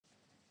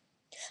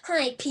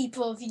Hi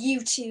people of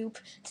YouTube,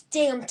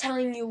 today I'm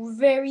telling you a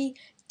very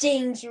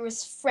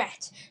dangerous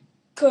threat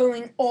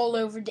going all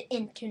over the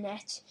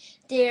internet.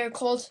 They are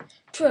called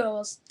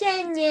trolls. Now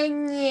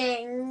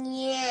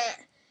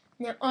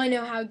I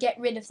know how to get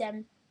rid of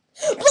them.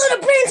 Blow the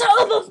brains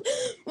out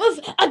with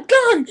a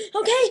gun,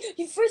 okay?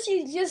 You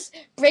just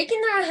break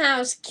in their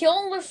house,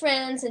 kill their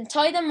friends, and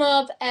tie them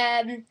up,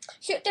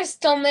 shoot their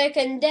stomach,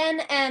 and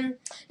then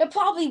they'll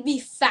probably be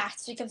fat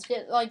because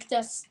like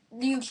this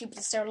YouTube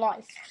is their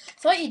life.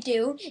 So what you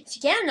do is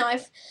you get a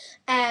knife,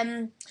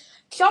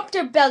 chop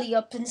their belly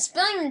up and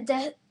spilling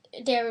their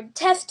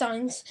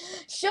intestines,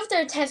 shove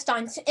their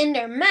intestines in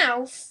their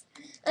mouth,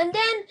 and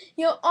then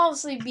you'll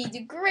obviously be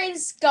the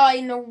greatest guy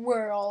in the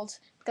world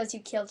because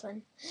you killed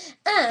one.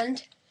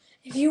 And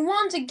if you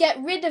want to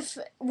get rid of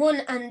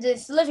one and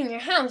just live in your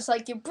house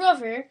like your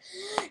brother,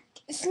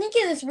 sneak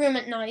in his room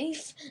at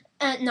night,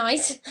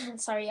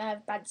 sorry, I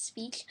have bad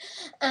speech,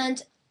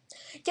 and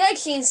get a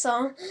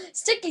chainsaw,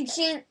 stick a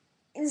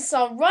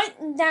chainsaw right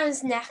down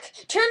his neck,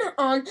 turn it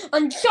on,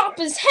 and chop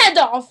his head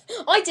off.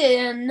 I did it,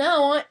 and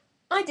now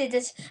I did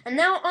it, and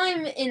now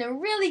I'm in a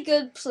really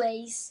good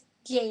place,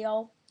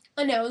 jail.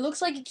 I know, it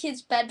looks like a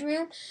kid's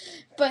bedroom,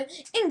 but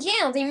in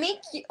jail they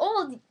make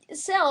all the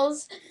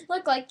cells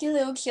look like your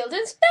little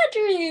children's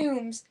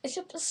bedrooms.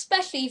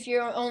 Especially if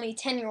you're only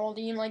 10-year-old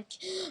and you like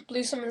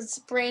blew someone's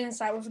brains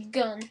out with a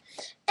gun.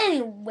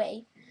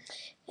 Anyway,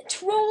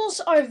 trolls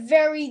are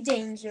very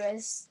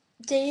dangerous.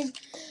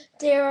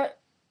 They're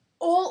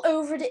all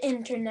over the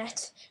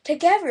internet.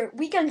 Together,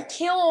 we can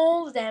kill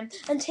all of them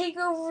and take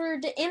over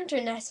the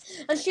internet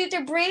and shoot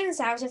their brains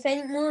out if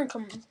any more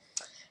come.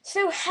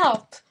 So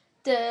help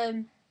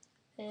the...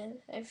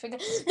 I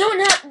forgot.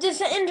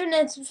 This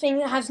internet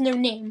thing has no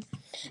name.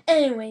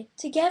 Anyway,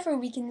 together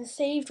we can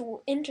save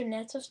the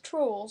internet of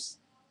trolls.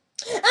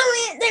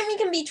 Oh, then we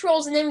can be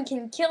trolls and then we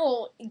can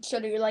kill each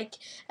other like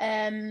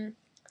I'm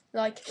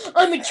a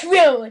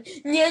troll, and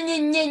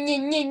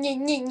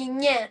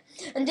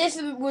this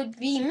would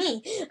be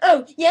me.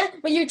 Oh yeah,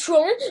 but you're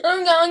trolling.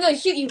 I'm gonna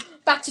shoot you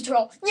back to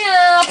troll.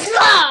 Yeah.